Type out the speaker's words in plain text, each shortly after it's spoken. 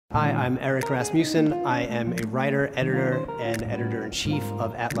Hi, I'm Erik Rasmussen. I am a writer, editor, and editor-in-chief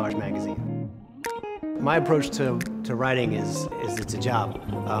of At Large magazine. My approach to writing is it's a job.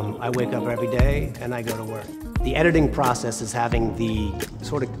 I wake up every day and I go to work. The editing process is having the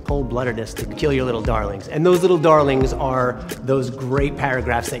sort of cold-bloodedness to kill your little darlings. And those little darlings are those great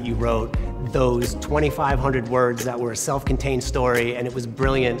paragraphs that you wrote, those 2,500 words that were a self-contained story and it was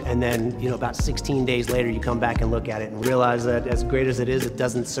brilliant, and then about 16 days later you come back and look at it and realize that as great as it is, it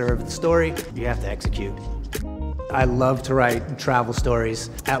doesn't serve the story. You have to execute. I love to write travel stories.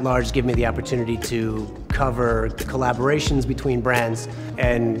 At Large give me the opportunity to cover collaborations between brands,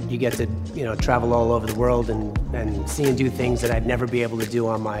 and you get to travel all over the world and see and do things that I'd never be able to do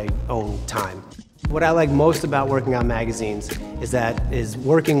on my own time. What I like most about working on magazines is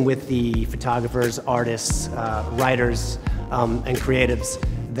working with the photographers, artists, writers, and creatives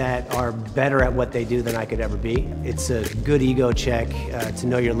that are better at what they do than I could ever be. It's a good ego check to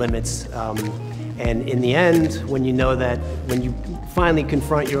know your limits. And in the end, when you finally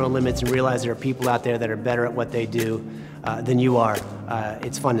confront your own limits and realize there are people out there that are better at what they do than you are,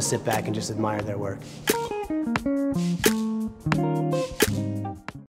 it's fun to sit back and just admire their work.